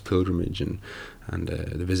involves pilgrimage and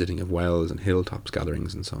the visiting of wells and hilltops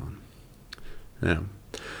gatherings and so on. Now,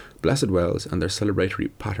 Blessed Wells and their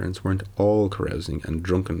celebratory patterns weren't all carousing and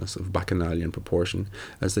drunkenness of bacchanalian proportion,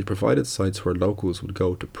 as they provided sites where locals would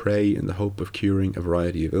go to pray in the hope of curing a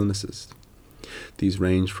variety of illnesses. These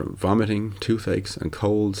ranged from vomiting, toothaches and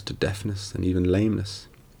colds to deafness and even lameness.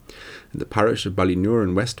 In the parish of Ballynure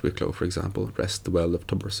in West Wicklow, for example, rests the well of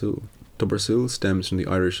Tubersul. Tubersul stems from the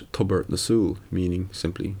Irish Tuber Nasul, meaning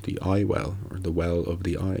simply the eye well, or the well of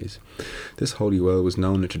the eyes. This holy well was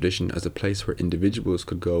known in tradition as a place where individuals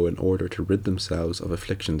could go in order to rid themselves of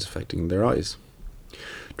afflictions affecting their eyes.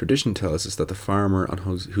 Tradition tells us that the farmer on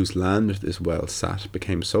whose land this well sat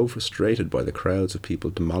became so frustrated by the crowds of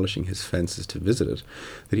people demolishing his fences to visit it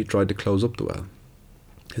that he tried to close up the well.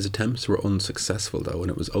 His attempts were unsuccessful though,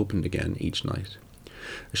 and it was opened again each night.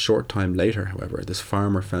 A short time later, however, this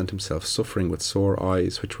farmer found himself suffering with sore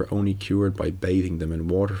eyes which were only cured by bathing them in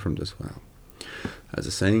water from this well. As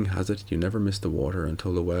the saying has it, you never miss the water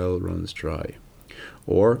until the well runs dry.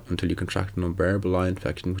 or until you contract an unbearable eye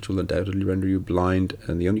infection which will undoubtedly render you blind,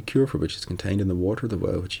 and the only cure for which is contained in the water of the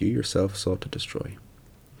well which you yourself sought to destroy.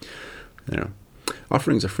 Now,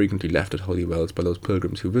 offerings are frequently left at holy wells by those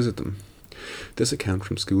pilgrims who visit them. This account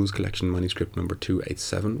from Schools Collection Manuscript number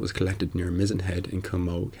 287 was collected near Mizenhead in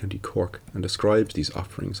Kilmoe, County Cork, and describes these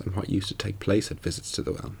offerings and what used to take place at visits to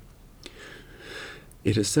the well.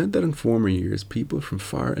 It is said that in former years people from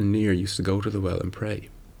far and near used to go to the well and pray.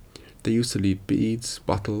 They used to leave beads,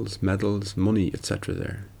 bottles, medals, money, etc.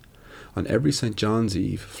 there. On every St. John's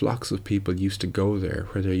Eve, flocks of people used to go there,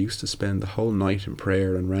 where they used to spend the whole night in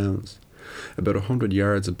prayer and rounds. About 100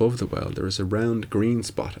 yards above the well there is a round green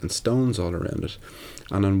spot and stones all around it,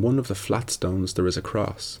 and on one of the flat stones there is a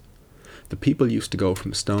cross. The people used to go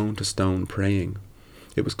from stone to stone praying.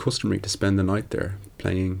 It was customary to spend the night there,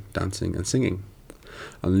 playing, dancing and singing.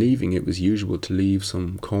 On leaving, it was usual to leave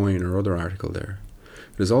some coin or other article there.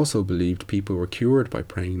 It is also believed people were cured by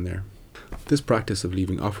praying there. This practice of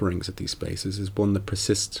leaving offerings at these spaces is one that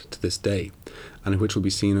persists to this day, and which will be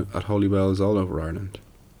seen at holy wells all over Ireland.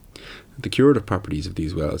 The curative properties of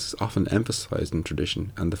these wells is often emphasised in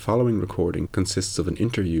tradition, and the following recording consists of an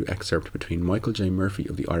interview excerpt between Michael J. Murphy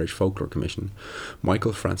of the Irish Folklore Commission,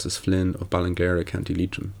 Michael Francis Flynn of Ballinglera, County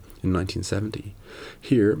Leitrim, in 1970.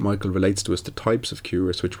 Here, Michael relates to us the types of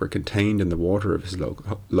cures which were contained in the water of his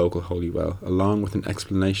local holy well, along with an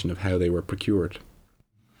explanation of how they were procured.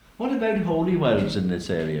 What about holy wells in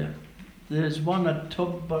this area? There's one at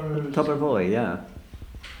Tubberboy, yeah.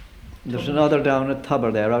 There's another down at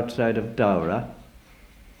Tubber there, outside of Dowra.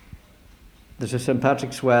 There's a St.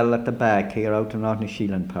 Patrick's Well at the back here, out in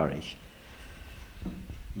Aughnisheelan Parish.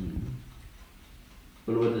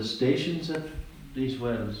 But were there stations at these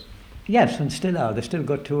wells? Yes, and still are. They still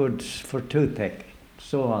go towards for toothache,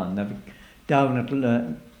 so on.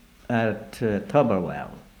 Down at Tubber Well,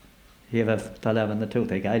 you have a fellow having the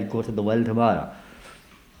toothache. I'll go to the well tomorrow.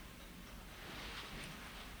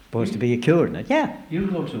 Supposed to be a cure in it, yeah. You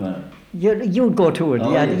go to it? You'd go to it,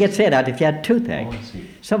 yeah. Yes. You'd say that if you had toothache. Oh, I see.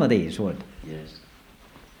 Some of these would. Yes.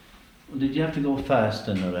 Well, did you have to go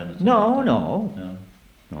fasting or anything? No, like no.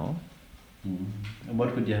 No. And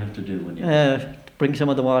what would you have to do when you... Bring some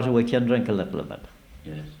of the water with you and drink a little of it.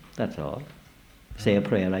 Yes. That's all. Say a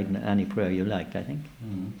prayer, like any prayer you liked, I think.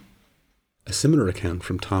 A similar account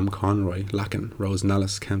from Tom Conroy, Lacan,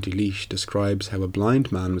 Rosenellis, County Laois, describes how a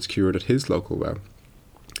blind man was cured at his local well,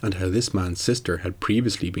 and how this man's sister had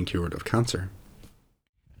previously been cured of cancer.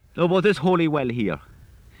 About this holy well here.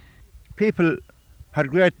 People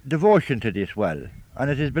had great devotion to this well,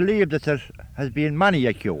 and it is believed that there has been many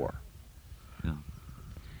a cure. Yeah.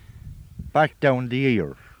 Back down the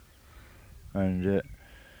years. And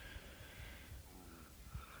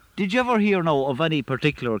did you ever hear now of any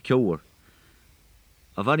particular cure?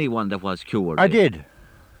 Of anyone that was cured? I did.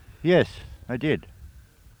 Yes, I did.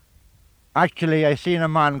 Actually, I seen a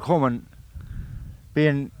man coming,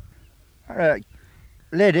 being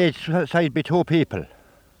led outside by two people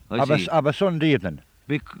of a Sunday evening.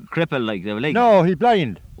 Big cripple like they were like? No, he's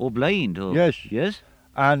blind. Oh, blind? Oh. Yes. Yes?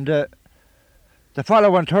 And the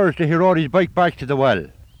following Thursday he rode his bike back to the well.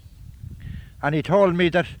 And he told me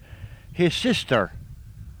that his sister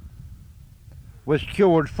was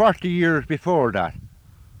cured 40 years before that.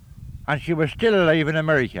 And she was still alive in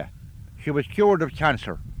America. She was cured of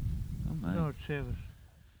cancer. Lord save us.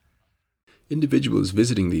 Individuals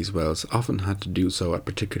visiting these wells often had to do so at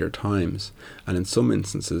particular times, and in some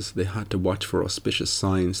instances they had to watch for auspicious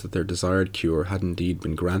signs that their desired cure had indeed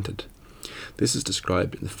been granted. This is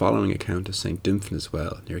described in the following account of St. Dymphna's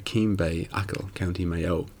Well near Keem Bay, Achill, County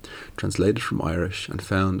Mayo, translated from Irish and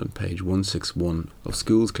found on page 161 of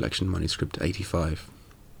Schools Collection Manuscript 85.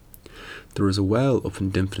 There is a well up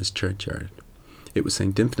in Dymphna's churchyard. It was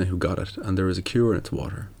St. Dymphna who got it, and there is a cure in its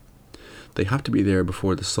water. They had to be there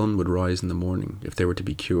before the sun would rise in the morning. If they were to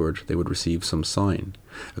be cured, they would receive some sign.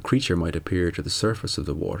 A creature might appear to the surface of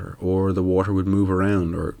the water, or the water would move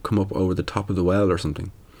around, or come up over the top of the well or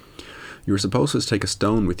something. You were supposed to take a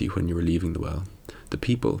stone with you when you were leaving the well. The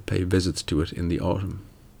people pay visits to it in the autumn.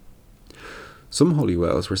 Some holy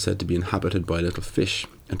wells were said to be inhabited by little fish,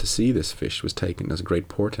 and to see this fish was taken as a great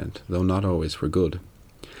portent, though not always for good.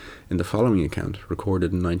 In the following account,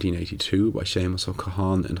 recorded in 1982 by Seamus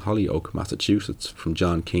O'Cahan in Hollyoak, Massachusetts, from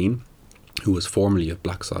John Keane, who was formerly of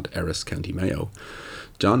Blacksod, Erris, County Mayo,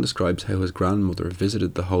 John describes how his grandmother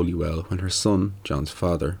visited the holy well when her son, John's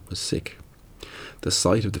father, was sick. The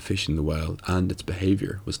sight of the fish in the well and its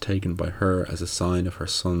behaviour was taken by her as a sign of her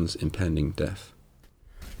son's impending death.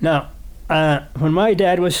 Now, when my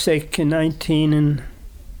dad was sick in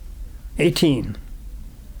 1918,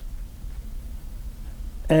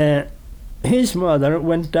 his mother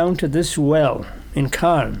went down to this well in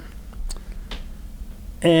Carn,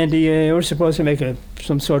 and you were supposed to make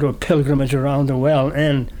some sort of pilgrimage around the well,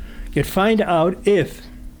 and you'd find out if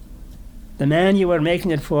the man you were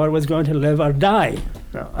making it for was going to live or die.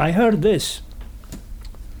 Now, I heard this.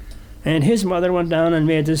 And his mother went down and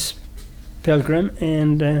made this pilgrim,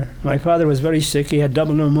 and my father was very sick. He had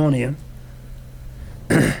double pneumonia.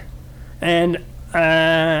 And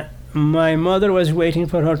my mother was waiting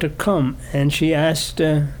for her to come, and she asked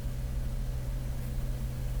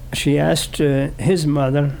his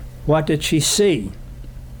mother, what did she see?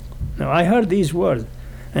 Now, I heard these words,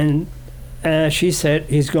 and she said,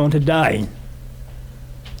 he's going to die.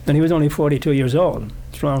 And he was only 42 years old,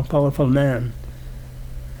 strong, powerful man.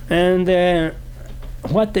 And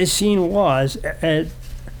what they seen was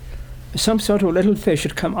some sort of little fish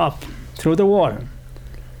had come up through the water.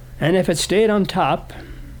 And if it stayed on top,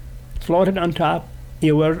 floated on top,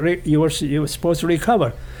 you were supposed to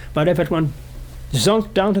recover. But if it went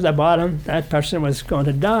sunk down to the bottom, that person was going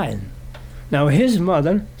to die. Now his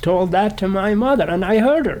mother told that to my mother, and I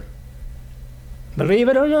heard her. Believe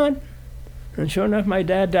it or not. And sure enough, my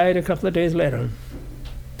dad died a couple of days later.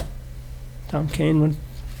 Tom Kane went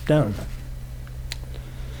down.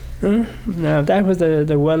 Now that was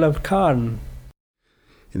the well of Carn.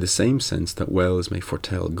 In the same sense that wells may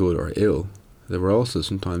foretell good or ill, they were also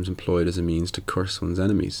sometimes employed as a means to curse one's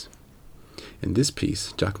enemies. In this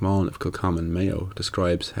piece, Jack Maughan of Kilcommon, Mayo,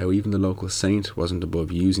 describes how even the local saint wasn't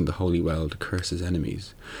above using the holy well to curse his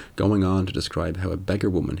enemies, going on to describe how a beggar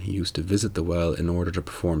woman who used to visit the well in order to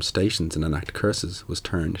perform stations and enact curses was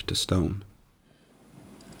turned to stone.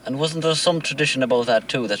 And wasn't there some tradition about that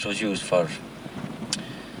too that was used for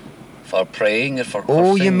praying or for cursing?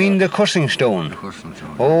 Oh, you mean the cursing stone? The cursing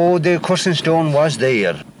stone. Oh, the cursing stone was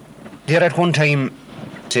there. There at one time,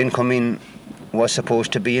 St. Cumming was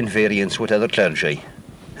supposed to be in variance with other clergy,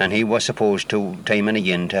 and he was supposed to, time and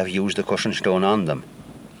again, to have used the cursing stone on them.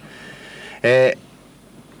 At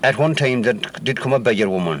one time there did come a beggar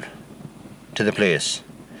woman to the place,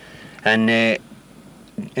 and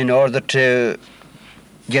in order to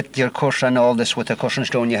get your curse and all this with the cursing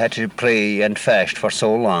stone, you had to pray and fast for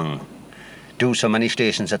so long, do so many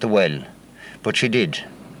stations at the well. But she did.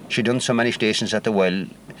 She done so many stations at the well,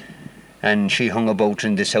 and she hung about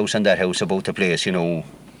in this house and that house about the place, you know,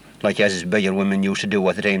 like as beggar women used to do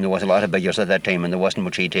at the time. There was a lot of beggars at that time, and there wasn't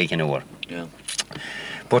much heat taken over. Yeah.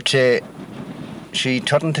 But she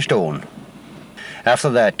turned to stone.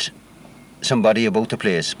 After that, somebody about the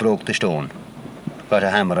place broke the stone, got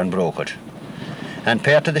a hammer and broke it. And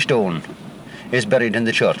part of the stone is buried in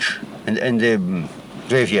the church, in the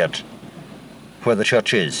graveyard, where the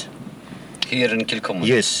church is. Here in Kilcommon?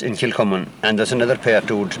 Yes, in Kilcommon. And there's another part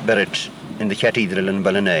buried in the cathedral in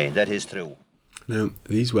Ballina. That is true. Now,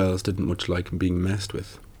 these wells didn't much like being messed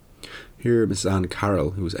with. Here, Mrs. Anne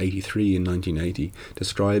Carroll, who was 83 in 1980,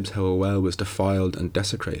 describes how a well was defiled and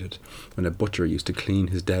desecrated when a butcher used to clean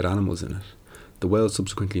his dead animals in it. The well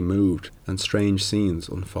subsequently moved, and strange scenes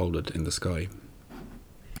unfolded in the sky.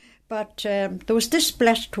 But there was this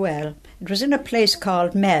blessed well. It was in a place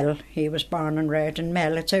called Mel. He was born and reared in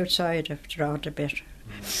Mel. It's outside of Drogheda a bit.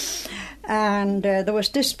 And there was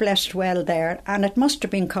this blessed well there, and it must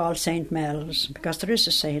have been called St. Mel's, because there is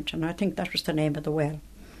a saint, and I think that was the name of the well.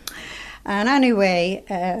 And anyway,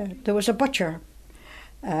 there was a butcher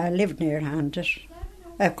lived near Handit.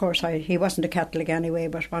 Of course, he wasn't a Catholic anyway,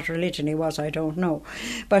 but what religion he was, I don't know.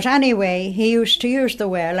 But anyway, he used to use the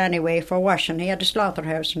well anyway for washing. He had a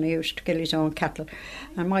slaughterhouse and he used to kill his own cattle.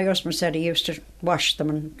 And my husband said he used to wash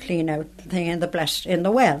them and clean out the thing in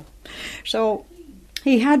the well. So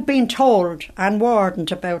he had been told and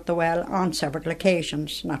warned about the well on several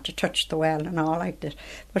occasions, not to touch the well and all like this.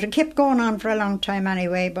 But it kept going on for a long time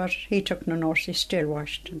anyway, but he took no notice. He still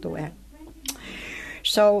washed the well.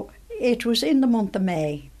 So it was in the month of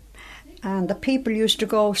May, and the people used to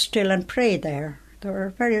go still and pray there. They were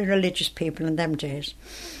very religious people in them days,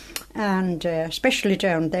 and especially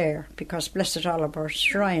down there, because Blessed Oliver's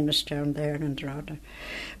shrine is down there in Drogheda.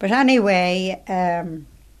 But anyway, there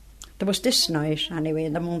was this night, anyway,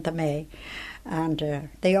 in the month of May, and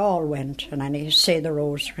they all went, and I say the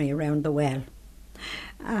rosary around the well.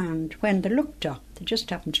 And when they looked up, they just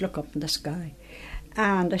happened to look up in the sky,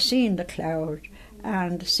 and they seen the cloud,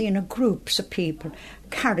 and seen a groups of people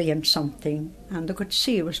carrying something, and they could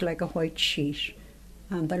see it was like a white sheet.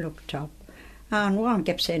 And they looked up, and one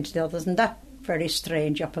kept saying to the others, "Isn't that very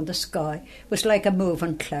strange up in the sky?" It was like a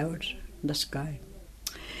moving cloud in the sky.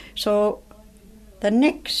 So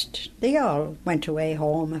they all went away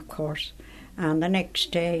home, of course, and the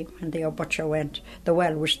next day when the butcher went, the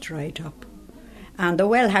well was dried up. and the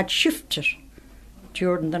well had shifted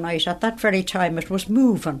during the night. At that very time it was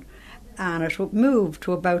moving, and it moved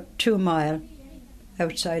to about 2 mile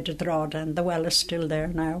outside of Drogheda, and the well is still there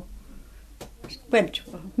now.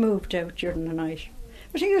 Moved out during the night.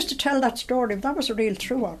 But he used to tell that story, that was a real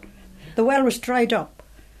true one. The well was dried up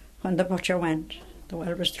when the butcher went. The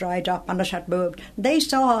well was dried up and it had moved. They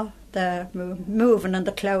saw the moving in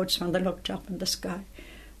the clouds when they looked up in the sky.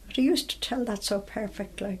 But he used to tell that so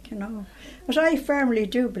perfect, like, you know. But I firmly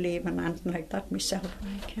do believe in anything like that myself,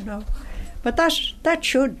 like, you know. But that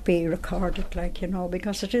should be recorded, like, you know,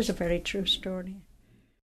 because it is a very true story.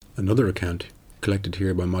 Another account, collected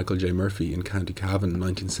here by Michael J. Murphy in County Cavan in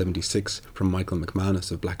 1976 from Michael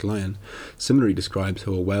McManus of Black Lion, similarly describes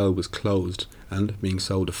how a well was closed and, being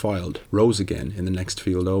so defiled, rose again in the next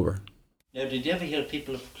field over. Now, did you ever hear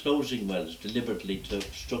people of closing wells deliberately to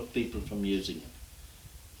obstruct people from using them?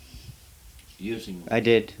 I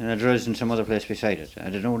did, and it rose in some other place beside it.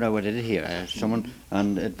 I don't know what it did here. Someone,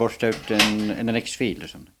 and it burst out in the next field or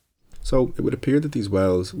something. So it would appear that these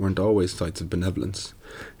wells weren't always sites of benevolence.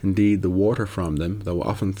 Indeed, the water from them, though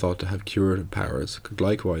often thought to have curative powers, could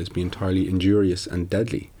likewise be entirely injurious and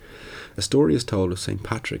deadly. A story is told of St.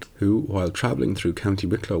 Patrick, who, while travelling through County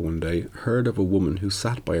Wicklow one day, heard of a woman who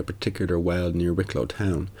sat by a particular well near Wicklow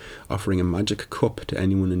town, offering a magic cup to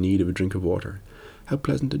anyone in need of a drink of water. How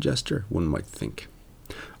pleasant a gesture, one might think.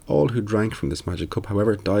 All who drank from this magic cup,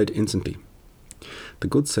 however, died instantly. The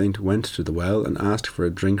good saint went to the well and asked for a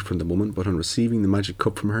drink from the woman, but on receiving the magic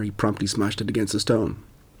cup from her, he promptly smashed it against a stone.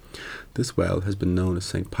 This well has been known as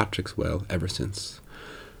St. Patrick's Well ever since.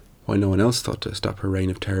 Why no one else thought to stop her reign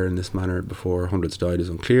of terror in this manner before hundreds died is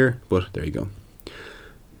unclear, but there you go.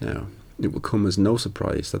 Now, it will come as no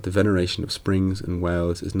surprise that the veneration of springs and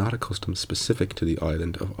wells is not a custom specific to the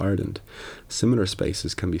island of Ireland. Similar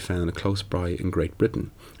spaces can be found close by in Great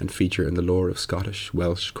Britain and feature in the lore of Scottish,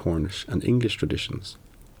 Welsh, Cornish and English traditions.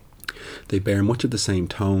 They bear much of the same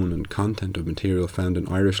tone and content of material found in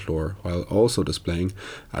Irish lore, while also displaying,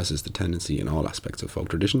 as is the tendency in all aspects of folk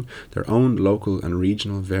tradition, their own local and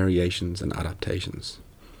regional variations and adaptations.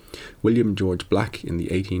 William George Black, in the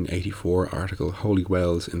 1884 article Holy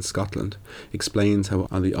Wells in Scotland, explains how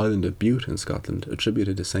on the island of Bute in Scotland,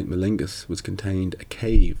 attributed to St. Malingus, was contained a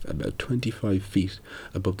cave about 25 feet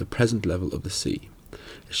above the present level of the sea.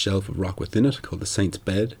 A shelf of rock within it, called the Saint's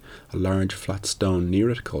Bed, a large flat stone near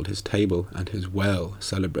it, called his table, and his well,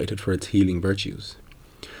 celebrated for its healing virtues.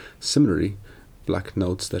 Similarly, Black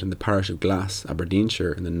notes that in the parish of Glass,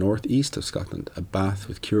 Aberdeenshire, in the north-east of Scotland, a bath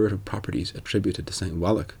with curative properties attributed to St.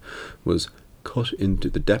 Wallach was cut into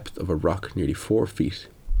the depth of a rock nearly 4 feet,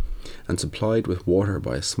 and supplied with water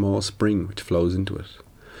by a small spring which flows into it.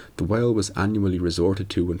 The well was annually resorted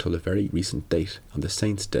to until a very recent date, on the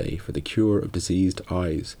Saint's Day, for the cure of diseased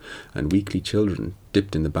eyes, and weakly children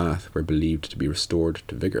dipped in the bath were believed to be restored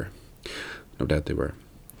to vigour. No doubt they were.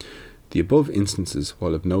 The above instances,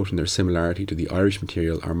 while of note in their similarity to the Irish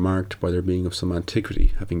material, are marked by their being of some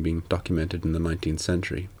antiquity, having been documented in the 19th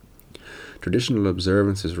century. Traditional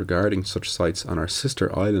observances regarding such sites on our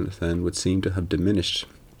sister island, then, would seem to have diminished,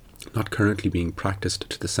 not currently being practised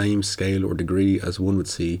to the same scale or degree as one would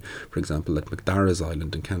see, for example, at McDarra's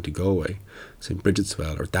Island in County Galway, St. Bridget's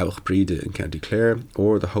Well or Dowch Breda in County Clare,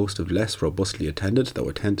 or the host of less robustly attended, though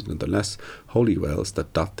attended nonetheless, holy wells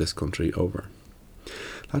that dot this country over.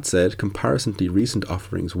 That said, comparatively recent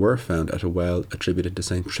offerings were found at a well attributed to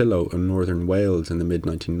St. Trillo in northern Wales in the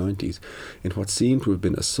mid-1990s, in what seemed to have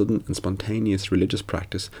been a sudden and spontaneous religious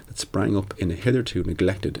practice that sprang up in a hitherto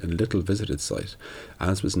neglected and little visited site,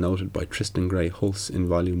 as was noted by Tristan Gray Hulse in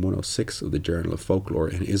volume 106 of the Journal of Folklore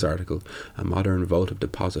in his article A Modern Votive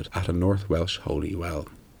Deposit at a North Welsh Holy Well.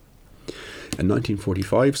 A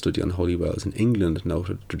 1945 study on holy wells in England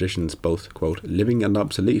noted traditions both, quote, living and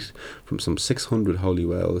obsolete from some 600 holy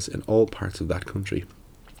wells in all parts of that country,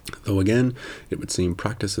 though again it would seem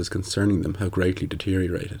practices concerning them have greatly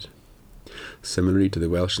deteriorated. Similarly to the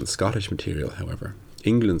Welsh and Scottish material, however,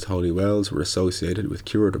 England's holy wells were associated with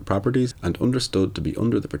curative properties and understood to be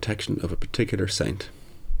under the protection of a particular saint.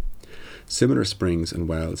 Similar springs and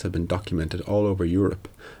wells have been documented all over Europe,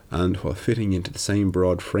 and while fitting into the same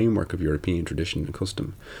broad framework of European tradition and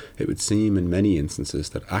custom, it would seem in many instances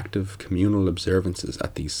that active communal observances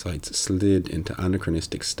at these sites slid into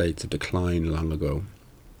anachronistic states of decline long ago.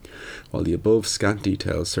 While the above scant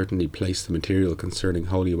details certainly place the material concerning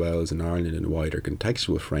holy wells in Ireland in a wider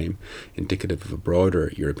contextual frame, indicative of a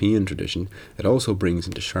broader European tradition, it also brings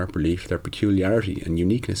into sharp relief their peculiarity and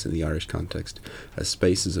uniqueness in the Irish context, as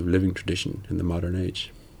spaces of living tradition in the modern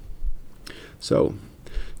age. So,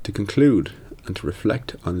 to conclude, and to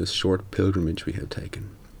reflect on this short pilgrimage we have taken,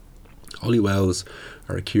 Holy wells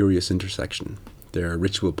are a curious intersection. They are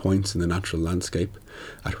ritual points in the natural landscape,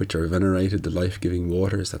 at which are venerated the life-giving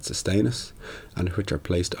waters that sustain us, and at which are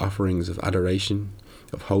placed offerings of adoration,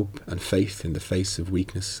 of hope and faith in the face of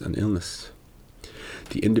weakness and illness.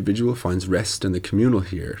 The individual finds rest in the communal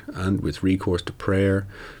here, and with recourse to prayer,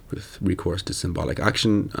 with recourse to symbolic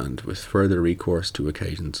action, and with further recourse to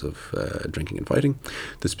occasions of drinking and fighting,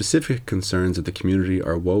 the specific concerns of the community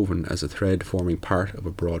are woven as a thread forming part of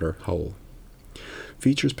a broader whole.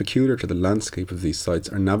 Features peculiar to the landscape of these sites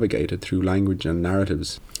are navigated through language and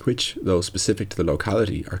narratives, which, though specific to the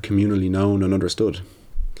locality, are communally known and understood.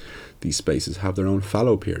 These spaces have their own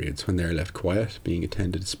fallow periods when they are left quiet, being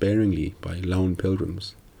attended sparingly by lone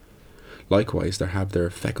pilgrims. Likewise, they have their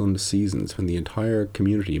fecund seasons when the entire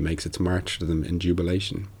community makes its march to them in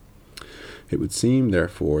jubilation. It would seem,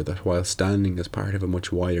 therefore, that while standing as part of a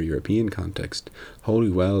much wider European context, holy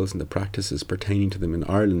wells and the practices pertaining to them in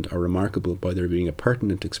Ireland are remarkable by their being a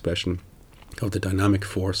pertinent expression of the dynamic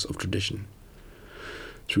force of tradition.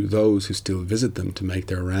 Through those who still visit them to make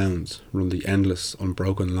their rounds run the endless,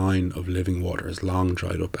 unbroken line of living waters long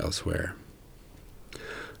dried up elsewhere.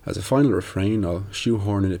 As a final refrain, I'll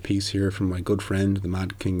shoehorn in a piece here from my good friend the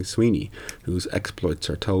Mad King Sweeney, whose exploits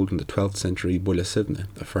are told in the 12th century Buile Sidhna,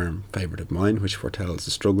 a firm favourite of mine, which foretells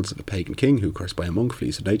the struggles of a pagan king who, cursed by a monk,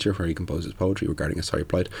 flees to nature, where he composes poetry regarding a sorry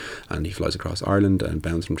plight, and he flies across Ireland and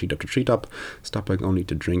bounds from treetop to treetop, stopping only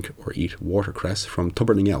to drink or eat watercress from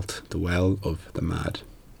Tuberning-Elt, the well of the mad.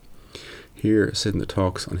 Here Sidhna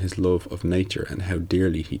talks on his love of nature and how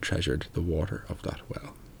dearly he treasured the water of that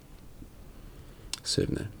well.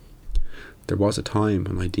 Sidhna. There was a time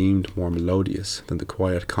when I deemed more melodious than the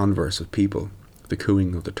quiet converse of people, the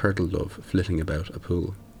cooing of the turtle dove flitting about a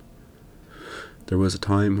pool. There was a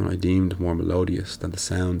time when I deemed more melodious than the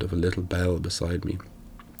sound of a little bell beside me,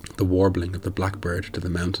 the warbling of the blackbird to the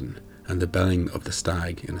mountain, and the belling of the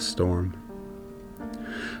stag in a storm.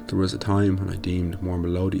 There was a time when I deemed more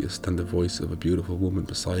melodious than the voice of a beautiful woman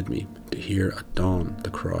beside me, to hear at dawn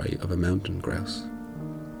the cry of a mountain grouse.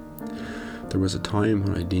 There was a time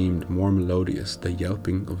when I deemed more melodious the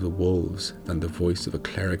yelping of the wolves than the voice of a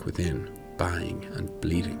cleric within, baying and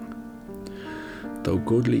bleating. Though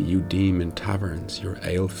goodly you deem in taverns your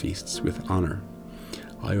ale feasts with honour,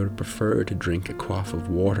 I would prefer to drink a quaff of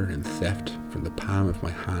water in theft from the palm of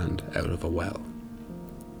my hand out of a well.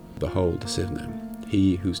 Behold Sidhna,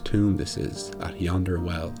 he whose tomb this is, at yonder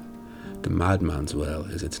well. The madman's well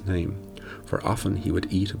is its name, for often he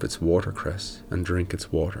would eat of its watercress and drink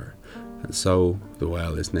its water, and so the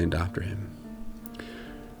well is named after him.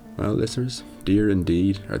 Well, listeners, dear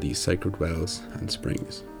indeed are these sacred wells and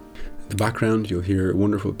springs. In the background you'll hear a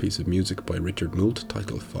wonderful piece of music by Richard Moult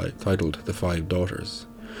titled The Five Daughters.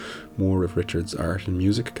 More of Richard's art and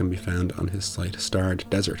music can be found on his site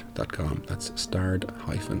starreddesert.com. That's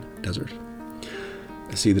starred-desert.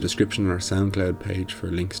 See the description on our SoundCloud page for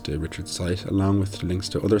links to Richard's site, along with links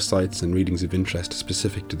to other sites and readings of interest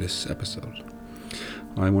specific to this episode.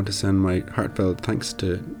 I want to send my heartfelt thanks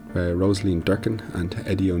to Rosaleen Durkin and to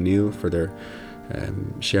Eddie O'Neill for their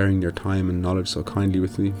sharing their time and knowledge so kindly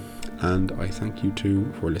with me, and I thank you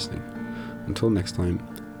too for listening. Until next time,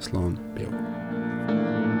 Slán Beo.